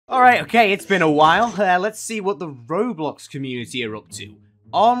Alright, okay, it's been a while. Let's see what the Roblox community are up to.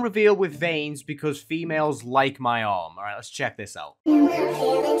 Arm reveal with veins because females like my arm. Alright, let's check this out.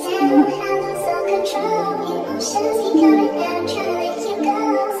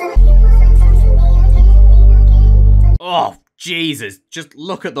 Oh, Jesus. Just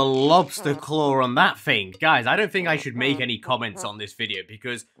look at the lobster claw on that thing. Guys, I don't think I should make any comments on this video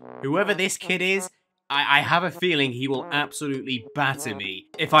because whoever this kid is, I have a feeling he will absolutely batter me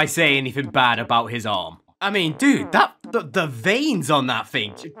if I say anything bad about his arm. I mean, dude, the veins on that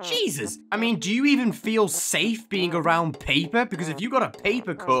thing, Jesus. I mean, do you even feel safe being around paper? Because if you got a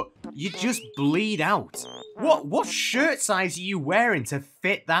paper cut, you just bleed out. What shirt size are you wearing to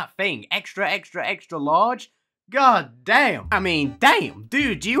fit that thing? Extra, extra, extra large? God damn. I mean, damn.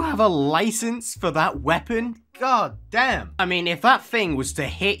 Dude, do you have a license for that weapon? God damn. I mean, if that thing was to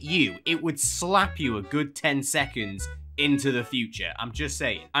hit you, it would slap you a good 10 seconds into the future. I'm just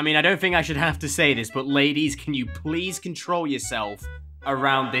saying. I mean, I don't think I should have to say this, but ladies, can you please control yourself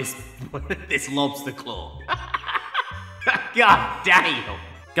around this this lobster claw? God damn.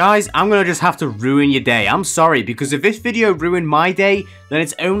 Guys, I'm gonna just have to ruin your day. I'm sorry, because if this video ruined my day, then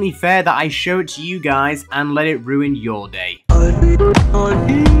it's only fair that I show it to you guys and let it ruin your day.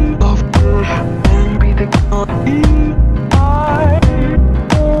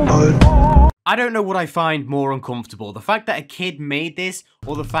 I don't know what I find more uncomfortable, the fact that a kid made this,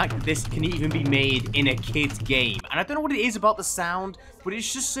 or the fact that this can even be made in a kid's game. And I don't know what it is about the sound, but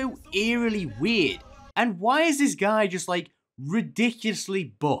it's just so eerily weird. And why is this guy just like ridiculously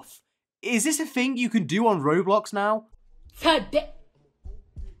buff? Is this a thing you can do on Roblox now? Oh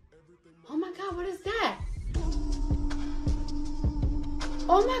my god, what is that?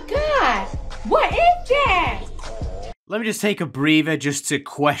 Oh my god, what is that? Let me just take a breather just to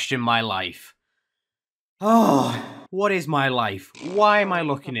question my life. Oh, what is my life? Why am I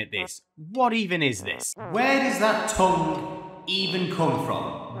looking at this? What even is this? Where does that tongue even come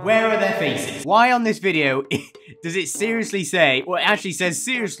from? Where are their faces? Why on this video does it seriously say, or it actually says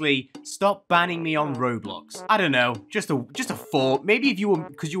seriously, stop banning me on Roblox? I don't know, just a thought. Maybe if you were,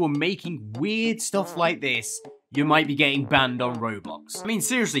 because you were making weird stuff like this, you might be getting banned on Roblox. I mean,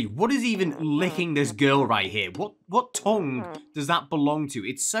 seriously, what is even licking this girl right here? What tongue does that belong to?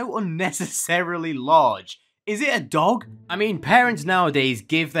 It's so unnecessarily large. Is it a dog? I mean, parents nowadays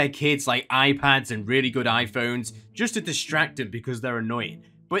give their kids like iPads and really good iPhones just to distract them because they're annoying.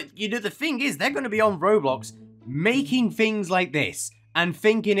 But, you know, the thing is, they're going to be on Roblox making things like this and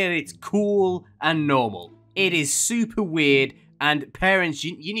thinking that it's cool and normal. It is super weird, and parents,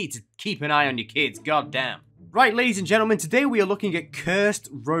 you need to keep an eye on your kids, goddamn. Right, ladies and gentlemen, today we are looking at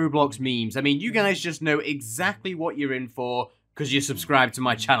cursed Roblox memes. I mean, you guys just know exactly what you're in for because you're subscribed to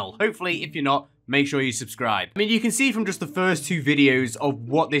my channel. Hopefully, if you're not, make sure you subscribe. I mean, you can see from just the first two videos of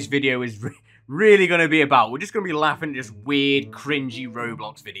what this video is really going to be about. We're just going to be laughing at just weird, cringy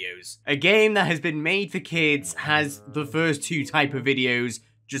Roblox videos. A game that has been made for kids has the first two type of videos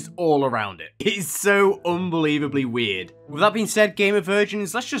just all around it. It's so unbelievably weird. With that being said, gamer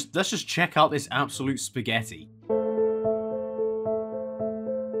virgins, let's just check out this absolute spaghetti.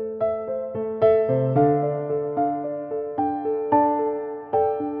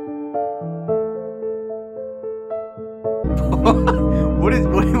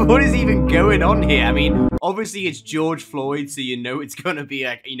 What is even going on here? I mean, obviously it's George Floyd, so you know it's gonna be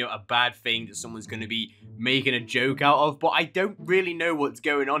a, you know, a bad thing that someone's gonna be making a joke out of, but I don't really know what's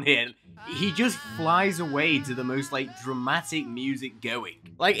going on here. He just flies away to the most, like, dramatic music going.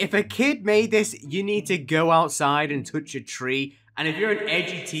 Like, if a kid made this, you need to go outside and touch a tree, and if you're an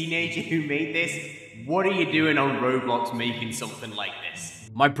edgy teenager who made this, what are you doing on Roblox making something like this?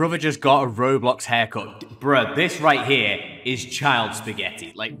 My brother just got a Roblox haircut. Bruh, this right here is child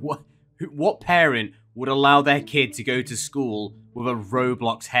spaghetti. Like, what parent would allow their kid to go to school with a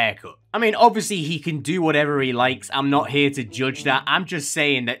Roblox haircut? I mean, obviously he can do whatever he likes. I'm not here to judge that. I'm just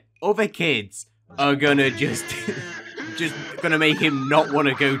saying that other kids are gonna just gonna make him not want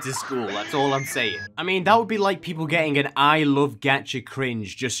to go to school. That's all I'm saying. I mean, that would be like people getting an I love gacha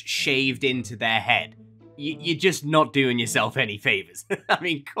cringe just shaved into their head. You're just not doing yourself any favors. I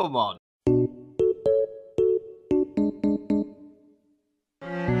mean, come on.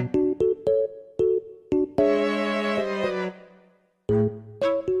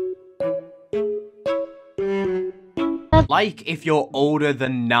 Like if you're older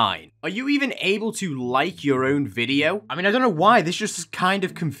than 9. Are you even able to like your own video? I mean, I don't know why, this just kind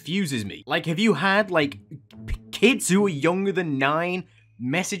of confuses me. Like, have you had, like, kids who are younger than 9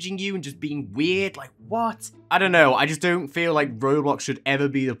 messaging you and just being weird. Like, what? I don't know. I just don't feel like Roblox should ever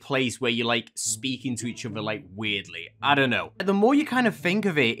be the place where you're like speaking to each other like weirdly. I don't know. The more you kind of think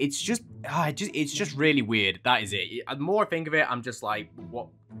of it, it's just really weird. That is it. The more I think of it, I'm just like,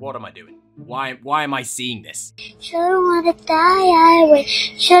 what am I doing? Why am I seeing this? Shouldn't wanna die, I wait.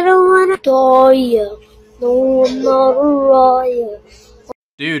 Shouldn't wanna die. No, I'm not a liar.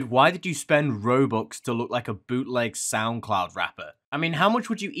 Dude, why did you spend Robux to look like a bootleg SoundCloud rapper? I mean, how much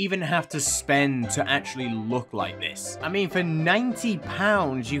would you even have to spend to actually look like this? I mean, for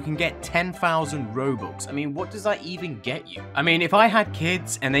 £90, you can get 10,000 Robux. I mean, what does that even get you? I mean, if I had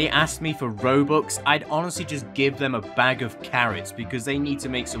kids and they asked me for Robux, I'd honestly just give them a bag of carrots because they need to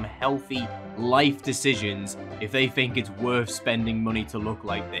make some healthy life decisions if they think it's worth spending money to look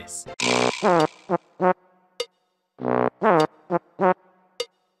like this.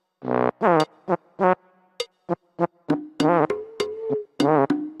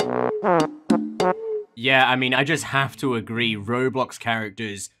 Yeah, I mean, I just have to agree, Roblox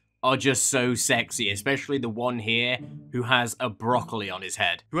characters are just so sexy, especially the one here who has a broccoli on his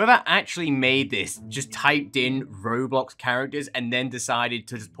head. Whoever actually made this just typed in Roblox characters and then decided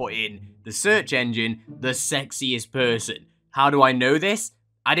to just put in the search engine, the sexiest person. How do I know this?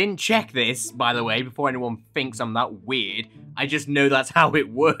 I didn't check this, by the way, before anyone thinks I'm that weird. I just know that's how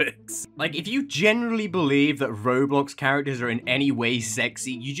it works. Like, if you generally believe that Roblox characters are in any way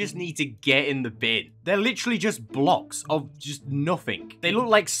sexy, you just need to get in the bin. They're literally just blocks of just nothing. They look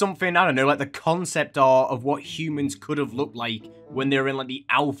like something, I don't know, like the concept art of what humans could have looked like when they were in like the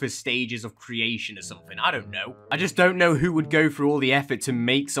alpha stages of creation or something. I don't know. I just don't know who would go through all the effort to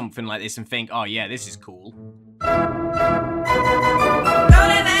make something like this and think, oh yeah, this is cool.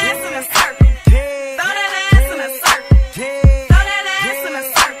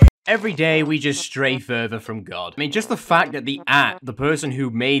 Every day we just stray further from God. I mean, just the fact that the person who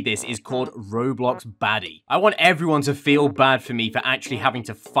made this is called Roblox Baddie. I want everyone to feel bad for me for actually having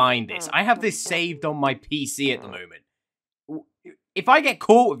to find this. I have this saved on my PC at the moment. If I get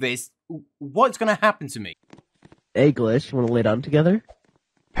caught with this, what's gonna happen to me? Hey Glitch, wanna lay down together?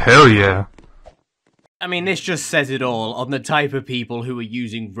 Hell yeah. I mean, this just says it all on the type of people who are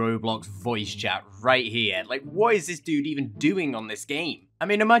using Roblox voice chat right here. Like, what is this dude even doing on this game? I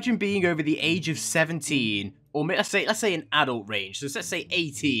mean, imagine being over the age of 17, or let's say an adult range. So let's say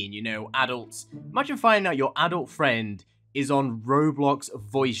 18, you know, adults. Imagine finding out your adult friend is on Roblox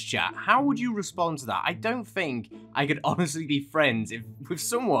voice chat. How would you respond to that? I don't think I could honestly be friends with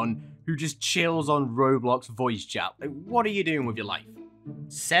someone who just chills on Roblox voice chat. Like, what are you doing with your life?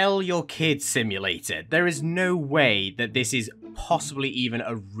 Sell Your Kid Simulator. There is no way that this is possibly even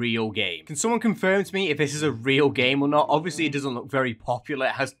a real game. Can someone confirm to me if this is a real game or not? Obviously, it doesn't look very popular.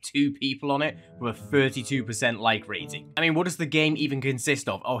 It has 2 people on it with a 32% like rating. I mean, what does the game even consist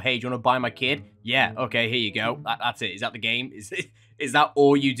of? Oh, hey, do you want to buy my kid? Yeah, okay, here you go. That's it. Is that the game? Is that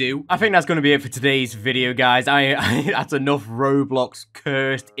all you do? I think that's going to be it for today's video, guys. That's enough Roblox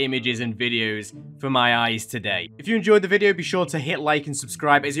cursed images and videos for my eyes today. If you enjoyed the video, be sure to hit like and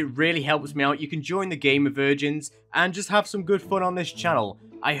subscribe as it really helps me out. You can join the Gamer Virgins and just have some good fun on this channel.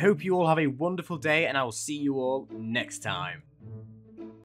 I hope you all have a wonderful day and I will see you all next time.